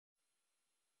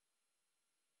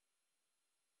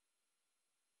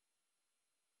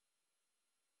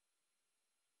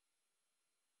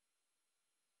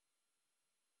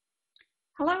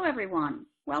Hello everyone,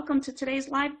 welcome to today's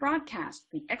live broadcast,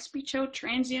 the ExpiCHO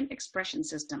transient expression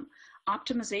system,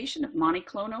 optimization of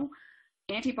monoclonal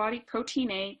antibody protein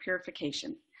A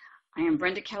purification. I am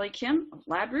Brenda Kelly Kim of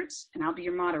LabRoots, and I'll be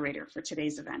your moderator for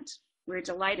today's event. We're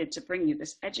delighted to bring you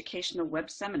this educational web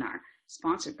seminar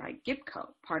sponsored by Gibco,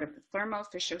 part of the Thermo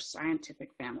Fisher Scientific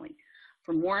family.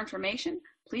 For more information,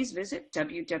 please visit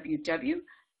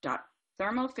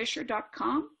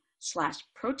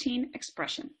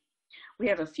www.thermofisher.com/proteinexpression. We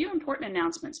have a few important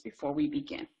announcements before we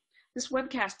begin. This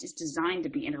webcast is designed to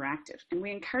be interactive, and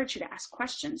we encourage you to ask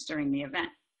questions during the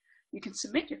event. You can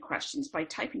submit your questions by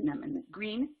typing them in the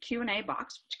green Q&A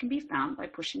box, which can be found by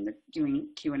pushing the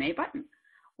green Q&A button.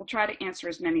 We'll try to answer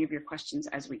as many of your questions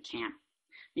as we can.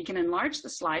 You can enlarge the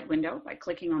slide window by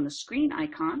clicking on the screen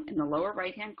icon in the lower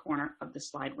right-hand corner of the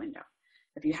slide window.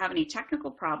 If you have any technical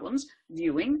problems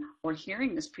viewing or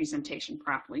hearing this presentation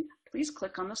properly, please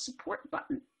click on the support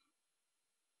button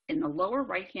in the lower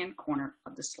right-hand corner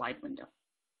of the slide window.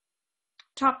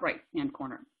 Top right-hand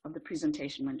corner of the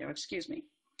presentation window, excuse me.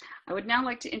 I would now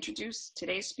like to introduce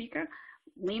today's speaker,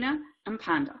 Lina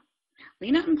Mpanda.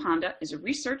 Lina Mpanda is a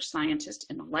research scientist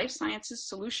in the Life Sciences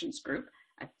Solutions Group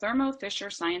at Thermo Fisher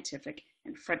Scientific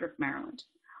in Frederick, Maryland.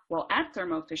 While at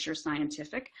Thermo Fisher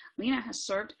Scientific, Lina has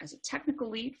served as a technical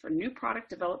lead for new product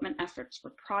development efforts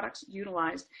for products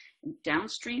utilized in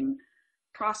downstream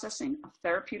processing of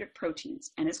therapeutic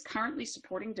proteins and is currently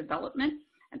supporting development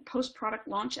and post-product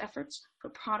launch efforts for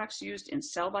products used in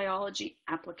cell biology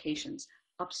applications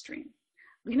upstream.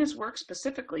 Lina's work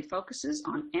specifically focuses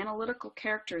on analytical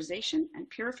characterization and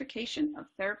purification of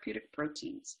therapeutic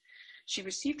proteins. She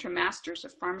received her Master's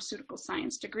of Pharmaceutical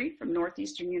Science degree from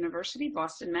Northeastern University,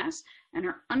 Boston, Mass., and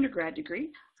her undergrad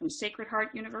degree from Sacred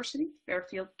Heart University,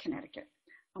 Fairfield, Connecticut.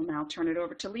 I'll now turn it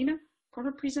over to Lina for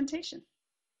her presentation.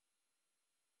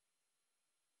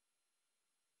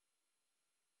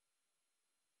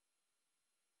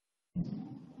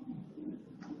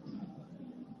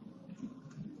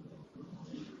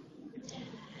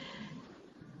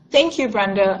 Thank you,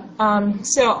 Brenda.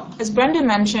 So as Brenda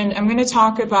mentioned, I'm going to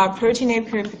talk about protein A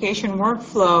purification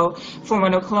workflow for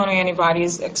monoclonal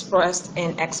antibodies expressed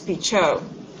in ExpiCHO.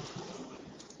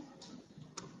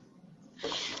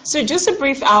 So just a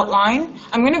brief outline.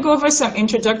 I'm going to go over some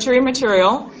introductory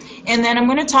material, and then I'm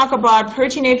going to talk about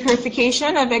protein A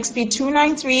purification of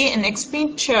ExpiCHO and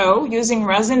ExpiCHO using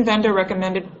resin vendor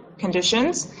recommended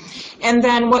conditions. And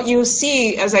then what you'll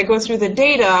see as I go through the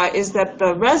data is that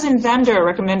the resin vendor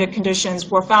recommended conditions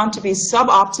were found to be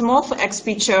suboptimal for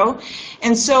ExpiCHO.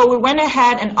 And so we went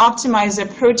ahead and optimized a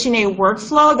protein A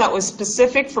workflow that was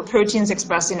specific for proteins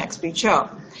expressed in ExpiCHO.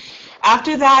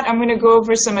 After that, I'm going to go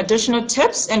over some additional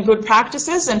tips and good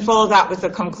practices and follow that with a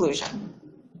conclusion.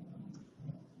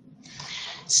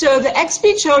 So the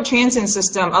ExpiCHO transient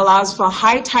system allows for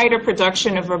high titer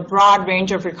production of a broad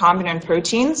range of recombinant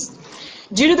proteins.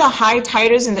 Due to the high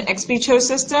titers in the ExpiCHO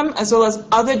system, as well as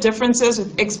other differences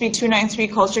with ExP293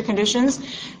 culture conditions,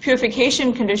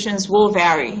 purification conditions will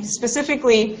vary.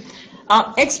 Specifically,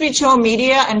 ExpiCHO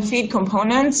media and feed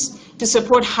components to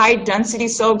support high density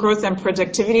cell growth and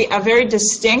productivity are very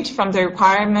distinct from the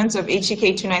requirements of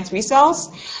HEK293 cells.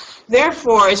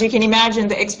 Therefore, as you can imagine,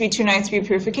 the ExP293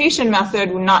 purification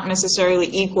method would not necessarily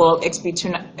equal the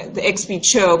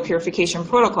ExpiCHO purification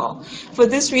protocol. For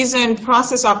this reason,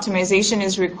 process optimization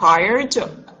is required to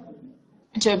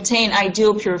obtain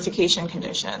ideal purification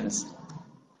conditions.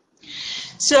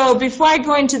 So before I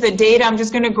go into the data, I'm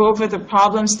just going to go over the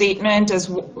problem statement,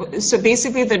 so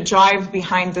basically the drive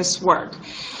behind this work.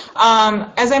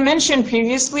 As I mentioned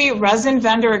previously, resin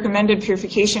vendor recommended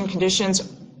purification conditions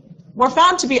were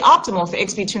found to be optimal for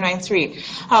ExP293.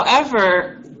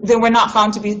 However, they were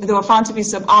found to be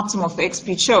suboptimal for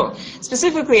ExpiCHO.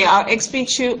 Specifically, our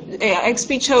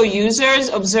ExpiCHO users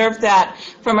observed that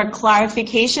from a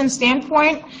clarification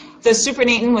standpoint, the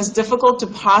supernatant was difficult to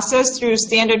process through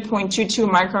standard 0.22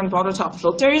 micron bottle top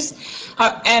filters.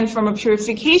 And from a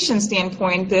purification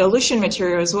standpoint, the elution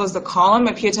material as well as the column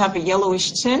appeared to have a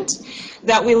yellowish tint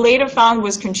that we later found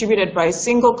was contributed by a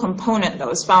single component that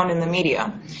was found in the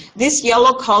media. This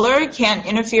yellow color can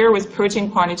interfere with protein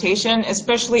quantitation,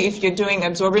 especially if you're doing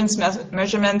absorbance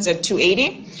measurements at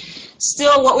 280.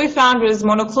 Still, what we found was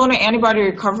monoclonal antibody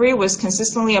recovery was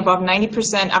consistently above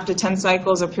 90% after 10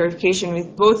 cycles of purification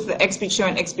with both the ExpiCHO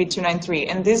and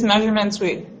ExP293. And these measurements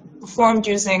were performed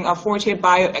using a Forte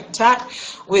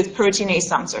BioEctat with protein A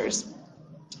sensors.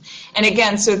 And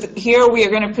again, so here we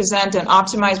are going to present an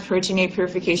optimized protein A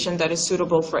purification that is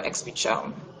suitable for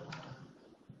ExpiCHO.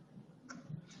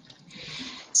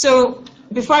 So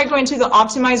before I go into the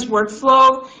optimized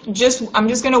workflow, I'm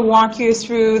just going to walk you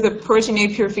through the protein A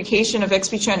purification of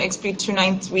ExpiCHO and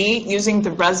ExP293 using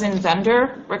the resin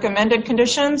vendor recommended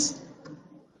conditions.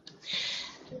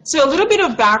 So a little bit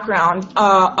of background.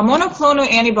 A monoclonal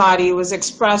antibody was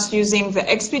expressed using the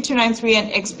ExP293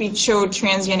 and ExpiCHO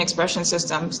transient expression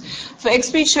systems. For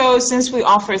ExpiCHO, since we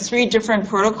offer 3 different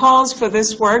protocols for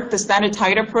this work, the standard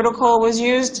titer protocol was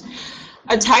used.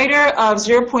 A titer of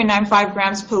 0.95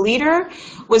 grams per liter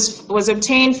was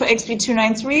obtained for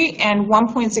ExP293 and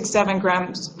 1.67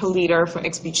 grams per liter for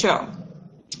ExpiCHO.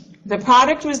 The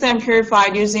product was then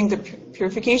purified using the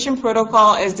purification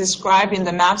protocol as described in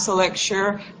the MAP Select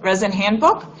Sure Resin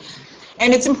Handbook.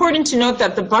 And it's important to note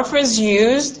that the buffers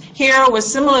used here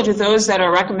was similar to those that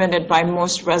are recommended by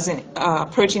most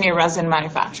protein A resin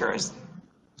manufacturers.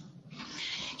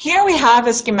 Here we have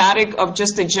a schematic of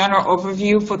just a general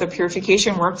overview for the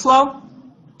purification workflow.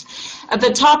 At the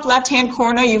top left-hand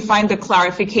corner, you find the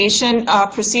clarification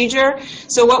procedure.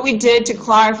 So what we did to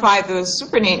clarify the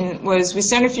supernatant was we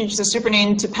centrifuged the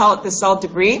supernatant to pellet the cell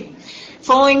debris.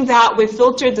 Following that, we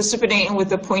filtered the supernatant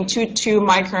with a 0.22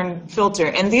 micron filter.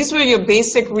 And these were your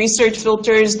basic research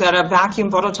filters that are vacuum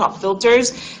bottle top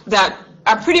filters that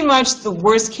are pretty much the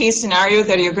worst case scenario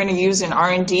that you're going to use in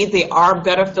R&D. They are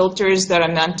better filters that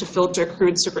are meant to filter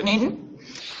crude supernatant.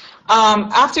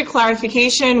 After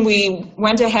clarification, we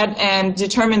went ahead and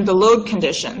determined the load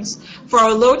conditions. For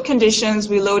our load conditions,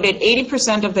 we loaded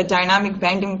 80% of the dynamic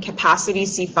binding capacity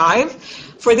C5.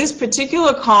 For this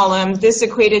particular column, this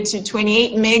equated to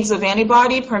 28 mg of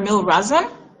antibody per mil resin.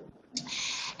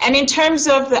 And in terms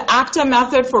of the ACTA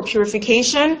method for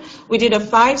purification, we did a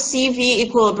 5 CV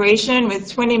equilibration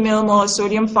with 20 millimolar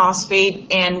sodium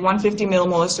phosphate and 150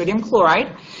 millimolar sodium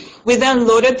chloride. We then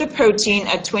loaded the protein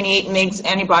at 28 mg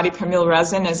antibody per mil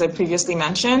resin, as I previously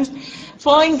mentioned.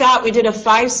 Following that, we did a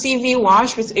 5 CV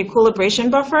wash with equilibration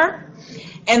buffer,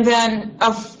 and then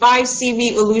a 5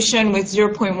 CV elution with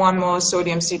 0.1 molar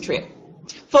sodium citrate.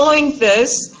 Following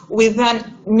this, we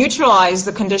then neutralized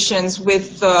the conditions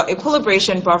with the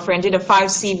equilibration buffer and did a 5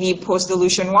 CV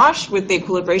post-elution wash with the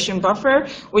equilibration buffer,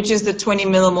 which is the 20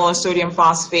 millimolar sodium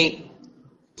phosphate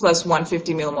plus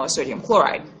 150 millimolar sodium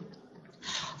chloride.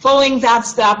 Following that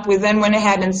step, we then went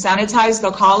ahead and sanitized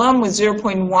the column with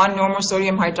 0.1 normal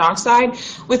sodium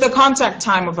hydroxide with a contact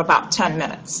time of about 10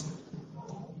 minutes.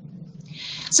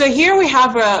 So here we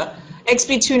have a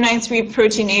ExP293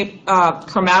 protein A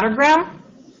chromatogram.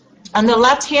 On the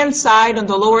left-hand side, on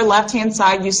the lower left-hand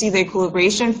side, you see the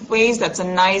equilibration phase. That's a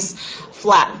nice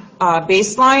flat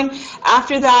baseline.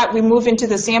 After that, we move into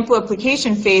the sample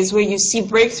application phase where you see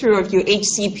breakthrough of your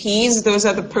HCPs. Those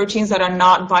are the proteins that are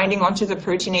not binding onto the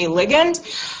protein A ligand.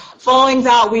 Following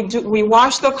that, we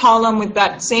wash the column with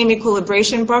that same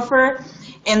equilibration buffer,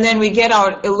 and then we get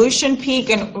our elution peak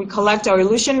and we collect our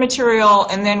elution material,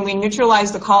 and then we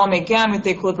neutralize the column again with the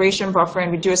equilibration buffer,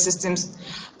 and we do a systems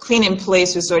clean in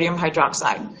place with sodium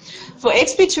hydroxide. For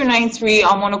ExpiCHO,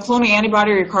 our monoclonal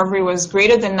antibody recovery was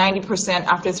greater than 90%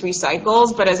 after 3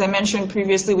 cycles, but as I mentioned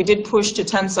previously, we did push to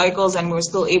 10 cycles and we were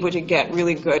still able to get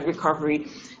really good recovery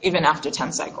even after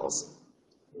 10 cycles.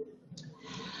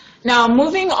 Now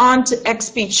moving on to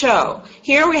ExpiCHO.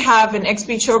 Here we have an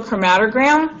ExpiCHO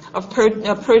chromatogram,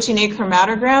 a protein A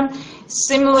chromatogram,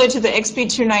 similar to the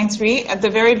ExP293. At the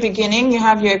very beginning, you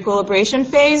have your equilibration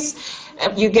phase.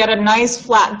 You get a nice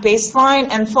flat baseline,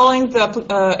 and following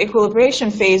the equilibration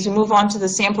phase, you move on to the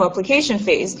sample application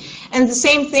phase. And the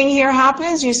same thing here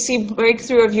happens. You see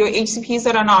breakthrough of your HCPs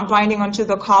that are not binding onto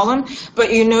the column,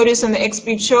 but you notice in the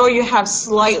ExpiCHO you have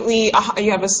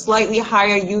a slightly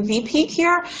higher UV peak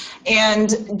here.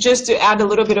 And just to add a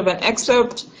little bit of an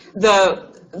excerpt,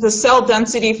 the cell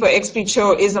density for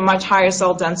ExpiCHO is a much higher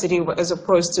cell density as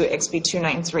opposed to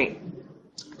ExP293.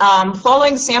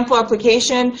 Following sample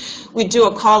application, we do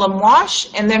a column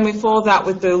wash, and then we follow that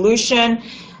with the elution,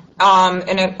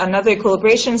 and another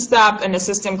equilibration step, and a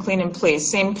system clean in place.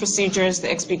 Same procedure as the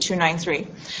ExP293.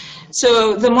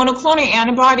 So the monoclonal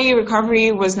antibody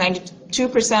recovery was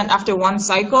 92% after 1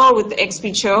 cycle with the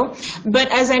ExpiCHO.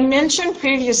 But as I mentioned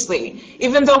previously,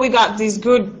 even though we got these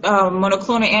good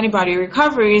monoclonal antibody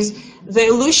recoveries, the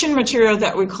elution material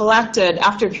that we collected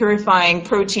after purifying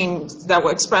proteins that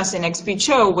were expressed in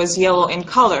ExpiCHO was yellow in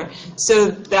color. So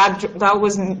that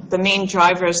was the main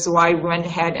driver as to why we went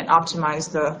ahead and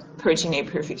optimized the protein A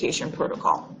purification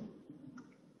protocol.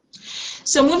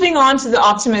 So moving on to the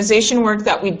optimization work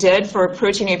that we did for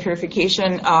protein A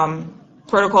purification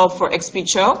protocol for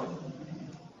ExpiCHO.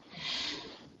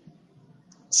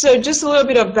 So just a little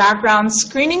bit of background.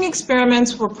 Screening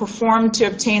experiments were performed to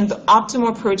obtain the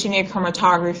optimal protein A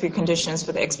chromatography conditions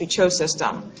for the ExpiCHO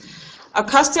system. A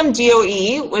custom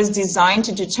DOE was designed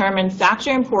to determine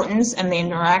factor importance and the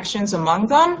interactions among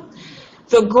them.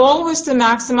 The goal was to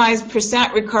maximize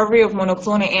percent recovery of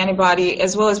monoclonal antibody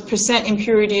as well as percent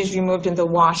impurities removed in the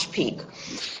wash peak.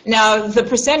 Now, the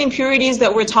percent impurities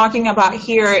that we're talking about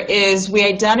here is we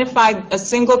identified a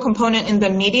single component in the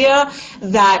media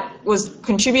that was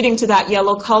contributing to that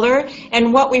yellow color,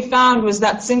 and what we found was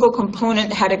that single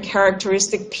component had a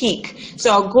characteristic peak.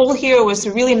 So our goal here was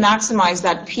to really maximize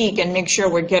that peak and make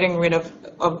sure we're getting rid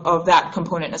of that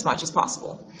component as much as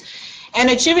possible. And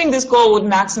achieving this goal would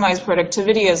maximize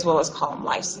productivity as well as column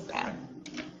lifespan.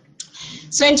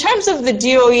 So in terms of the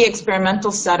DOE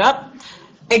experimental setup,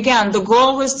 again, the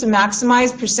goal was to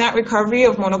maximize percent recovery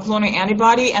of monoclonal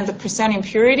antibody and the percent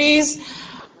impurities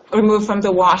removed from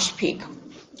the wash peak.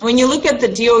 When you look at the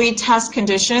DOE test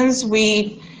conditions,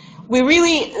 the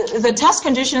test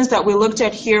conditions that we looked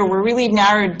at here were really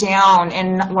narrowed down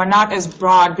and were not as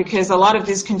broad because a lot of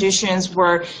these conditions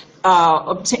were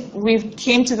we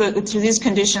came to these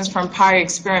conditions from prior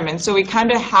experiments, so we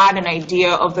kind of had an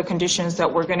idea of the conditions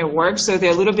that were going to work, so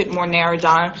they're a little bit more narrowed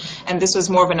down, and this was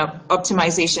more of an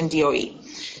optimization DOE.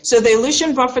 So the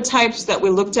elution buffer types that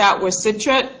we looked at were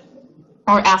citrate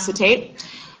or acetate.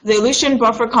 The elution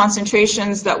buffer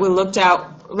concentrations that we looked at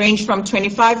ranged from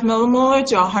 25 millimolar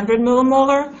to 100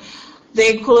 millimolar.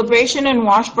 The equilibration and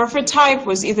wash buffer type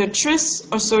was either tris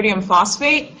or sodium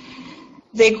phosphate.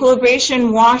 The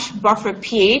equilibration wash buffer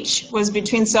pH was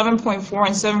between 7.4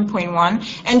 and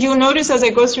 7.1. And you'll notice as I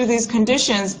go through these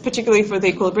conditions, particularly for the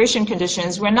equilibration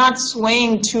conditions, we're not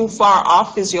swaying too far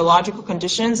off physiological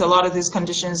conditions. A lot of these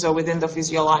conditions are within the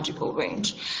physiological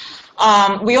range.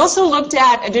 We also looked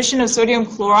at addition of sodium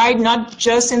chloride, not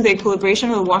just in the equilibration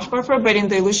of the wash buffer, but in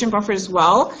the elution buffer as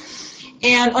well.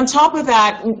 And on top of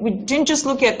that, we didn't just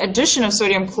look at addition of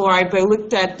sodium chloride, but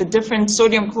looked at the different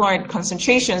sodium chloride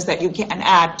concentrations that you can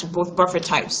add to both buffer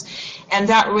types. And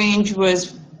that range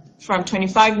was from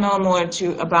 25 millimolar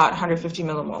to about 150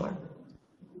 millimolar.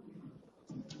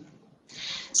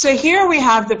 So here we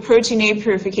have the protein A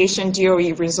purification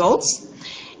DOE results.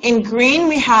 In green,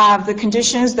 we have the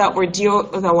conditions that were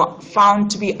found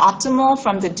to be optimal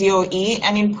from the DOE,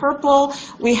 and in purple,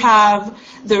 we have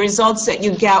the results that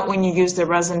you get when you use the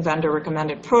resin vendor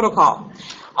recommended protocol.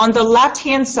 On the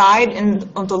left-hand side, and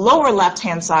on the lower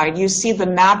left-hand side, you see the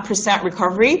MAB percent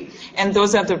recovery, and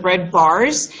those are the red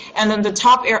bars. And on the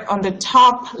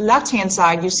top left-hand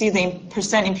side, you see the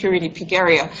percent impurity peak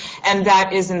area, and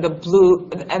that is in the blue.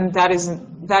 And that is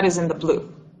in the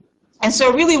blue. And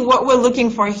so really what we're looking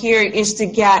for here is to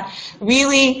get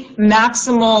really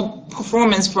maximal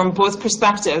performance from both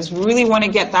perspectives. We really want to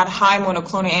get that high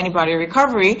monoclonal antibody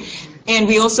recovery, and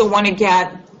we also want to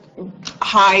get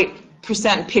high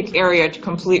percent peak area to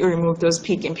completely remove those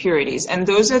peak impurities. And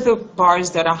those are the bars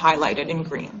that are highlighted in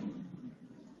green.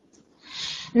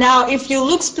 Now, if you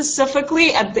look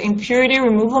specifically at the impurity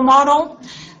removal model,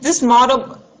 this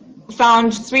model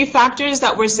found 3 factors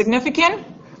that were significant.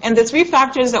 And the 3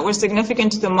 factors that were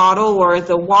significant to the model were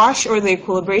the wash or the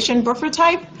equilibration buffer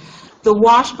type, the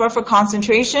wash buffer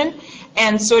concentration,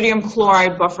 and sodium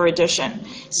chloride buffer addition.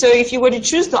 So if you were to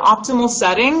choose the optimal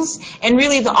settings, and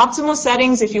really the optimal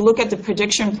settings, if you look at the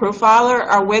prediction profiler,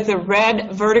 are where the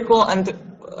red vertical and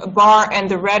the bar and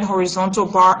the red horizontal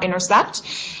bar intersect.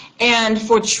 And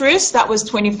for tris, that was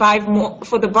 25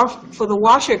 for the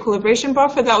wash or equilibration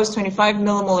buffer, that was 25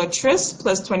 millimolar tris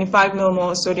plus 25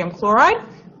 millimolar sodium chloride.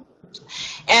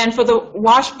 And for the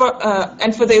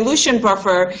and for the elution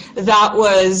buffer, that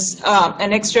was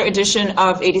an extra addition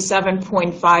of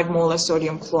 87.5 molar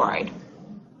sodium chloride.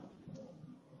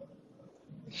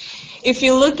 If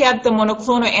you look at the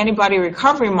monoclonal antibody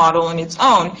recovery model on its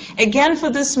own, again for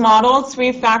this model,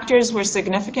 3 factors were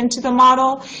significant to the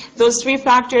model. Those 3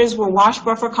 factors were wash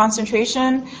buffer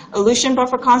concentration, elution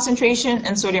buffer concentration,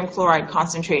 and sodium chloride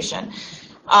concentration.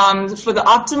 For the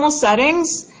optimal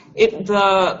settings,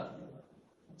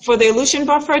 for the elution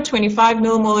buffer, 25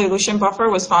 millimolar elution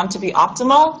buffer was found to be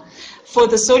optimal. For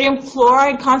the sodium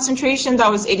chloride concentration,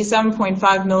 that was 87.5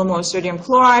 millimolar sodium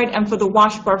chloride, and for the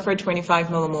wash buffer, 25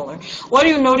 millimolar. What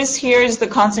you notice here is the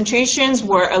concentrations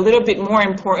were a little bit more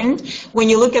important. When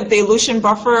you look at the elution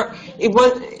buffer,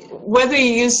 whether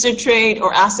you use citrate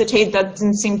or acetate, that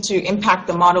didn't seem to impact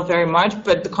the model very much,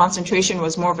 but the concentration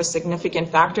was more of a significant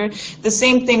factor. The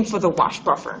same thing for the wash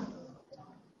buffer.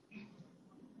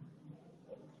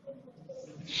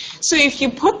 So if you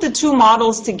put the 2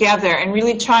 models together and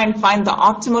really try and find the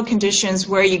optimal conditions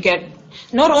where you get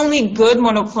not only good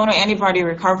monoclonal antibody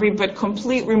recovery, but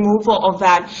complete removal of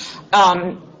that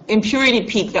impurity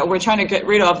peak that we're trying to get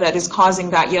rid of that is causing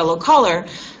that yellow color,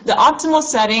 the optimal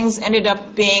settings ended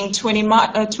up being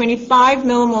 25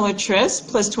 millimolar tris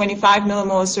plus 25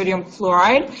 millimolar sodium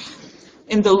chloride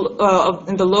in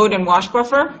the load and wash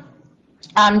buffer,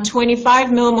 25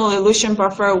 millimolar elution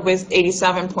buffer with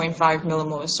 87.5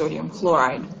 millimolar sodium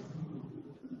chloride.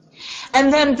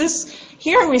 And then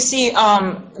here we see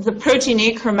the protein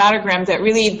A chromatogram that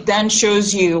really then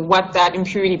shows you what that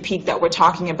impurity peak that we're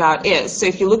talking about is. So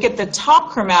if you look at the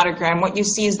top chromatogram, what you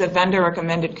see is the vendor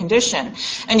recommended condition.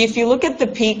 And if you look at the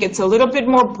peak, it's a little bit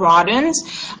more broadened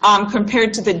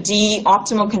compared to the D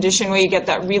optimal condition where you get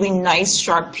that really nice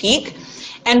sharp peak.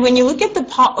 And when you look at the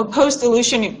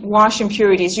post-elution wash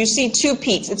impurities, you see two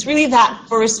peaks. It's really that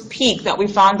first peak that we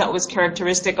found that was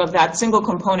characteristic of that single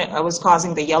component that was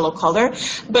causing the yellow color.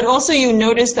 But also you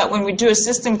notice that when we do a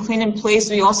system clean in place,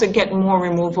 we also get more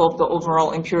removal of the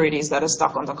overall impurities that are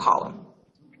stuck on the column.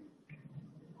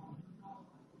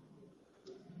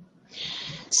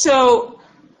 So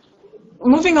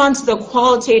moving on to the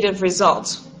qualitative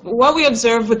results. What we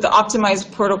observed with the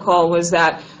optimized protocol was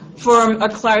that from a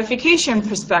clarification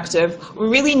perspective, we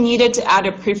really needed to add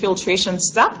a pre-filtration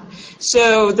step.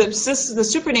 So the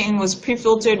supernatant was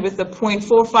pre-filtered with a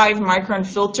 0.45 micron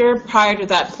filter prior to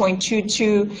that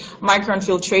 0.22 micron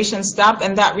filtration step,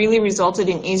 and that really resulted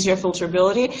in easier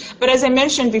filterability. But as I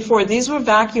mentioned before, these were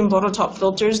vacuum bottle top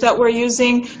filters that we're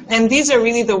using, and these are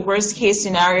really the worst case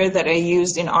scenario that I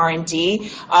used in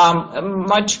R&D.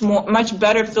 Much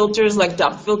better filters like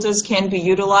depth filters can be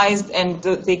utilized, and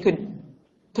they could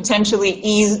potentially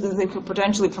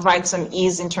provide some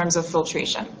ease in terms of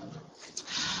filtration.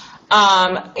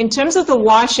 In terms of the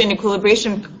wash and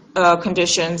equilibration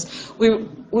conditions, we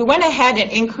went ahead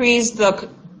and increased the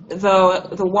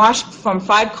wash from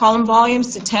 5 column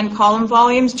volumes to 10 column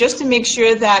volumes, just to make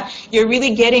sure that you're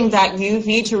really getting that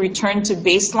UV to return to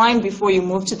baseline before you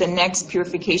move to the next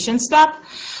purification step.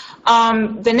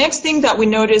 The next thing that we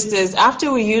noticed is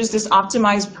after we used this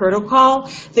optimized protocol,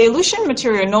 the elution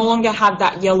material no longer had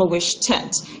that yellowish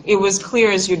tint. It was clear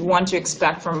as you'd want to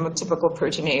expect from a typical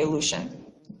protein A elution.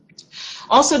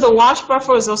 Also, the wash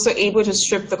buffer was also able to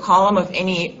strip the column of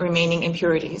any remaining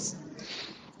impurities.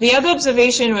 The other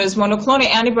observation was monoclonal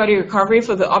antibody recovery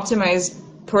for the optimized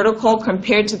protocol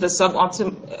compared to the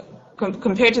suboptimal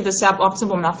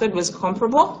method was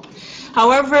comparable.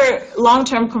 However,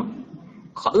 long-term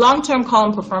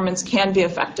column performance can be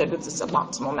affected with the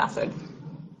suboptimal method.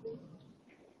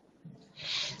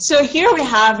 So here we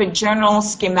have a general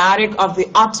schematic of the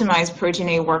optimized protein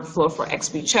A workflow for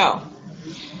ExpiCHO.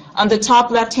 On the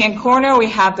top left-hand corner, we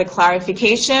have the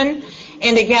clarification.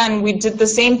 And again, we did the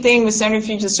same thing with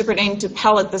centrifuge the supernatant to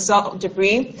pellet the cell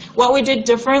debris. What we did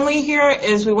differently here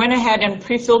is we went ahead and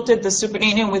pre-filtered the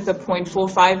supernatant with a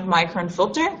 0.45 micron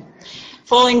filter.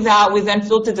 Following that, we then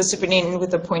filtered the supernatant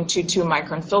with a 0.22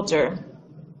 micron filter.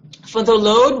 For the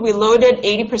load, we loaded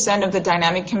 80% of the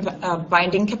dynamic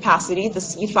binding capacity, the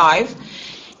C5.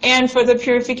 And for the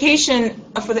purification,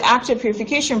 for the active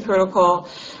purification protocol,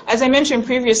 as I mentioned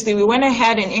previously, we went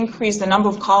ahead and increased the number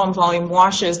of column volume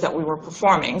washes that we were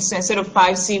performing. So instead of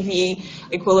 5 CV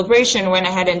equilibration, we went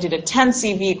ahead and did a 10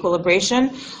 CV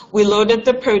equilibration. We loaded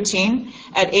the protein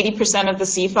at 80% of the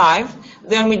C5.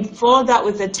 Then we followed that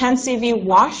with a 10 CV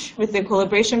wash with the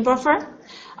equilibration buffer,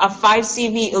 a 5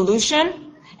 CV elution,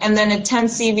 and then a 10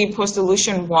 CV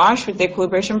post-elution wash with the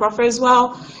equilibration buffer as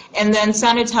well, and then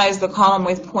sanitize the column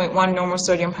with 0.1 normal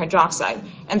sodium hydroxide.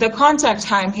 And the contact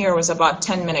time here was about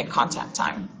 10-minute contact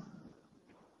time.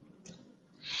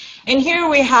 And here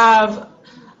we have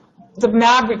the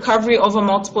MAB recovery over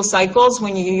multiple cycles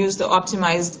when you use the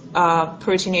optimized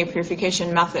protein A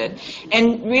purification method.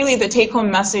 And really the take-home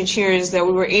message here is that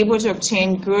we were able to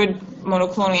obtain good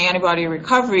monoclonal antibody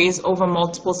recoveries over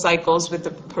multiple cycles with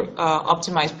the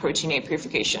optimized protein A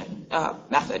purification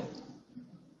method.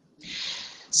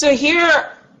 So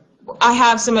here I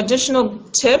have some additional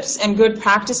tips and good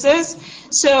practices.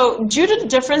 So due to the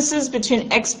differences between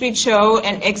ExpiCHO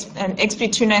and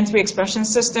ExP293 expression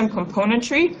system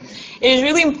componentry, it is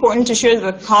really important to ensure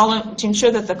that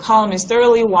the column is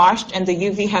thoroughly washed and the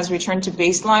UV has returned to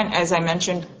baseline. As I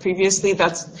mentioned previously,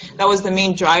 that was the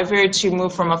main driver to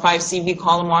move from a 5 CV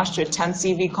column wash to a 10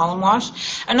 CV column wash.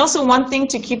 And also one thing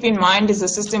to keep in mind is the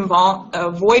system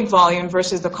void volume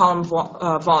versus the column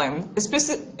volume,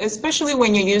 especially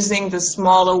when you're using the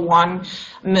smaller 1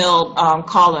 mil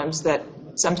columns that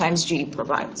sometimes GE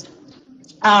provides.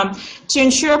 To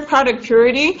ensure product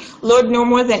purity, load no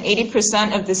more than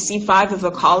 80% of the C5 of a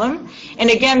column.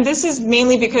 And again, this is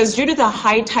mainly because due to the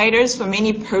high titers for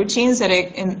many proteins that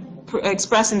are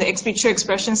expressed in the ExpiCHO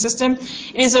expression system,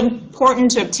 it is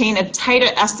important to obtain a tighter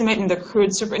estimate in the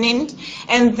crude supernatant.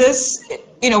 And this,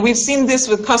 we've seen this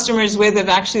with customers where they've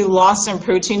actually lost some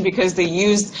protein because they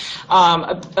used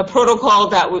a protocol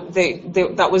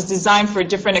that was designed for a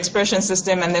different expression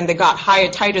system, and then they got higher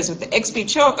titers with the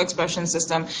ExpiCHO expression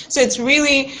system. So it's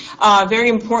really very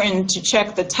important to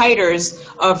check the titers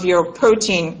of your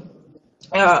protein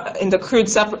in the crude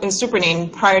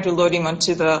supernatant prior to loading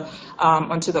onto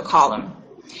the column.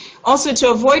 Also,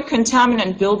 to avoid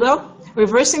contaminant buildup,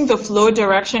 reversing the flow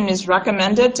direction is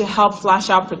recommended to help flush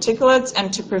out particulates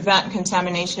and to prevent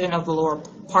contamination of the lower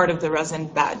part of the resin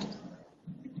bed.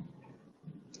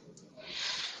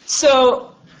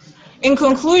 So, in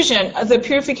conclusion, the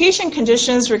purification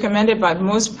conditions recommended by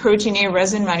most Protein A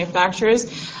resin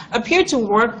manufacturers appear to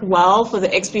work well for the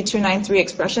XB293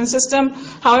 expression system.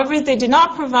 However, they did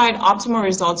not provide optimal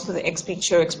results for the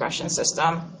ExpiCHO expression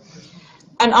system.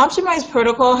 An optimized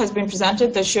protocol has been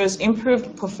presented that shows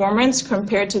improved performance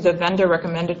compared to the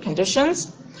vendor-recommended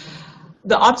conditions.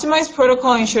 The optimized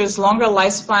protocol ensures longer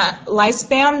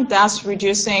lifespan, thus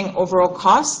reducing overall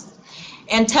costs.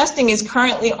 And testing is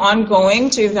currently ongoing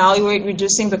to evaluate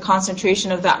reducing the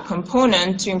concentration of that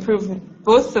component to improve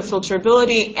both the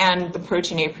filterability and the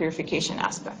Protein A purification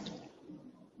aspect.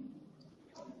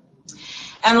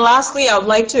 And lastly, I would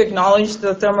like to acknowledge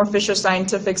the Thermo Fisher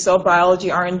Scientific Cell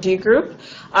Biology R&D Group,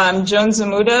 Joan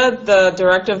Zamuda, the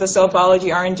director of the Cell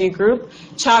Biology R&D Group,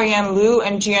 Chao-Yan Liu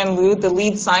and Jian Liu, the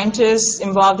lead scientists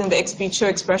involved in the ExpiCHO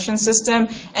expression system,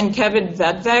 and Kevin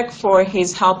Vedvek for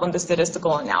his help on the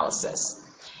statistical analysis.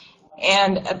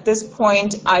 And at this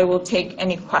point, I will take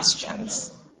any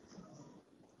questions.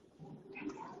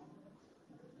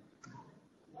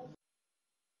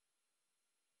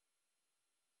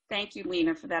 Thank you,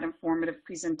 Lina, for that informative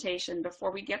presentation. Before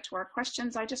we get to our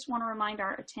questions, I just want to remind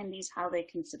our attendees how they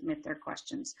can submit their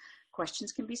questions.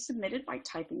 Questions can be submitted by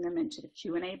typing them into the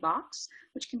Q&A box,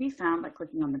 which can be found by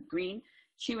clicking on the green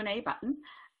Q&A button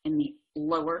in the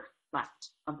lower left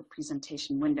of the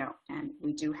presentation window. And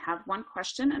we do have one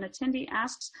question. An attendee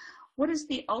asks, what is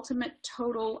the ultimate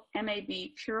total MAB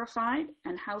purified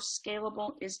and how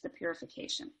scalable is the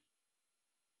purification?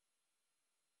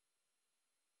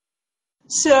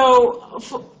 So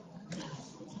for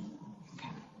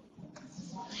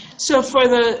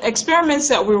the experiments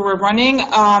that we were running,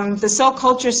 the cell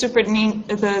culture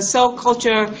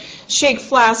shake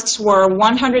flasks were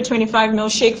 125 ml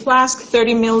shake flask,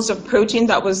 30 mils of protein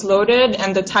that was loaded,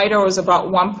 and the titer was about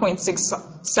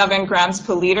 1.67 grams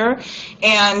per liter.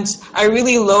 And I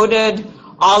really loaded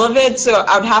all of it, so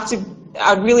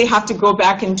I'd really have to go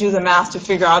back and do the math to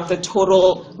figure out the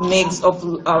total mix of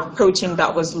protein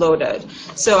that was loaded.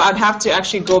 So I'd have to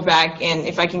actually go back and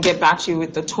if I can get back to you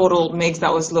with the total mix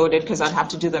that was loaded, because I'd have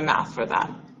to do the math for that.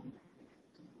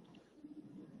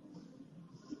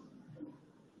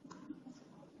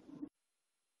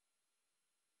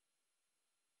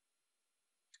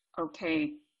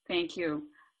 Okay, thank you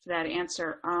for that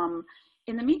answer.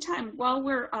 In the meantime, while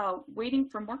we're waiting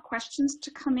for more questions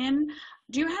to come in,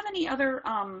 do you have any other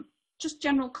just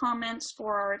general comments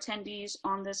for our attendees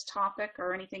on this topic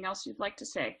or anything else you'd like to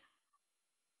say?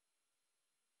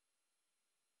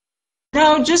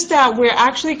 No, just that we're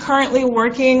actually currently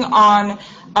working on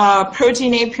a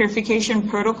Protein A purification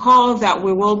protocol that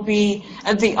we will be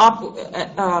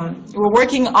we're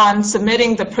working on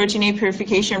submitting the Protein A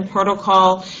purification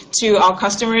protocol to our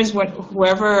customers,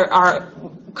 whoever our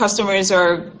customers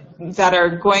are that are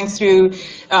going through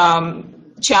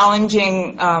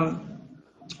challenging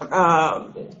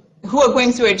who are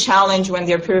going through a challenge when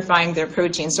they're purifying their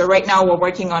protein. So right now we're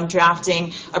working on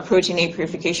drafting a Protein A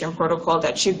purification protocol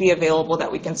that should be available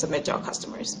that we can submit to our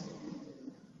customers.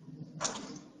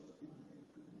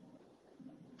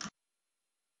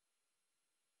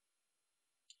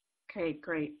 Okay,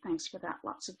 great. Thanks for that.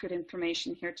 Lots of good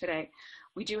information here today.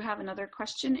 We do have another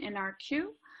question in our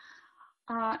queue.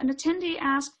 An attendee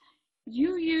asked,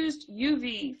 you used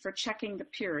UV for checking the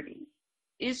purity.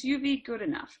 Is UV good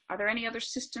enough? Are there any other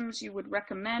systems you would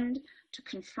recommend to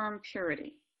confirm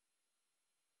purity?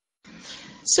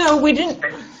 So we didn't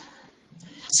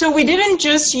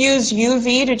just use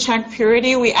UV to check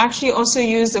purity. We actually also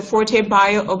used the Forte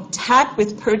Bio Octet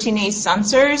with Protein A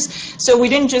sensors. So we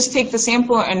didn't just take the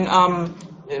sample and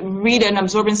read an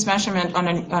absorbance measurement on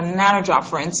a nanodrop,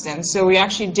 for instance. So we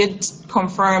actually did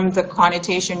confirm the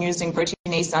quantitation using Protein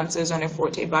A sensors on a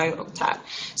Forte Bio Octet.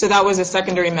 So that was a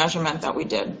secondary measurement that we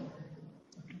did.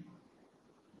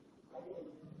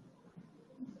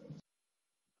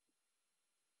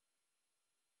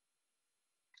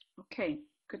 Okay,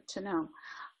 good to know.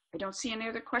 I don't see any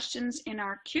other questions in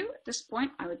our queue. At this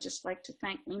point, I would just like to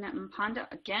thank Lina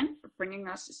Mpanda again for bringing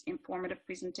us this informative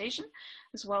presentation,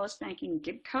 as well as thanking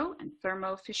Gibco and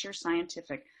Thermo Fisher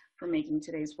Scientific for making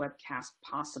today's webcast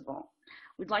possible.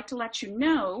 We'd like to let you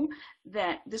know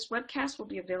that this webcast will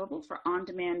be available for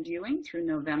on-demand viewing through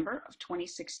November of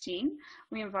 2016.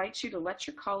 We invite you to let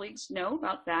your colleagues know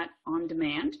about that on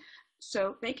demand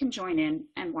so they can join in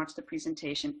and watch the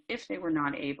presentation if they were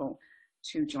not able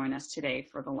to join us today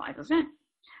for the live event.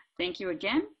 Thank you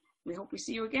again. We hope we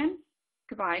see you again.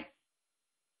 Goodbye.